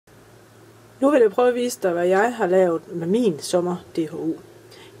Nu vil jeg prøve at vise dig, hvad jeg har lavet med min sommer DHU.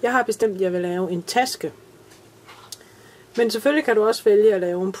 Jeg har bestemt, at jeg vil lave en taske. Men selvfølgelig kan du også vælge at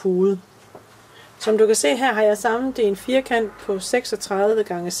lave en pude. Som du kan se her, har jeg samlet i en firkant på 36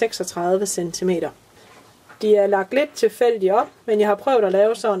 x 36 cm. De er lagt lidt tilfældigt op, men jeg har prøvet at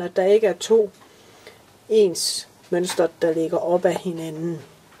lave sådan, at der ikke er to ens mønster, der ligger op ad hinanden.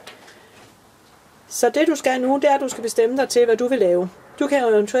 Så det du skal nu, det er, at du skal bestemme dig til, hvad du vil lave. Du kan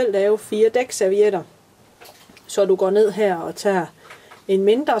eventuelt lave 4 dækkeservietter, så du går ned her og tager en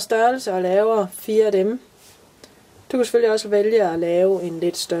mindre størrelse og laver 4 af dem. Du kan selvfølgelig også vælge at lave en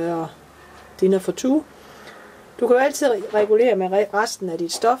lidt større dine for tue. Du kan jo altid regulere med resten af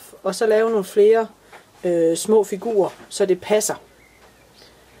dit stof, og så lave nogle flere små figurer, så det passer.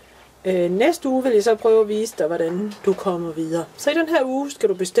 Næste uge vil jeg så prøve at vise dig, hvordan du kommer videre. Så i den her uge skal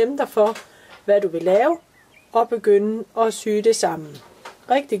du bestemme dig for, hvad du vil lave, og begynde at sy det sammen.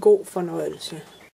 Rigtig god fornøjelse.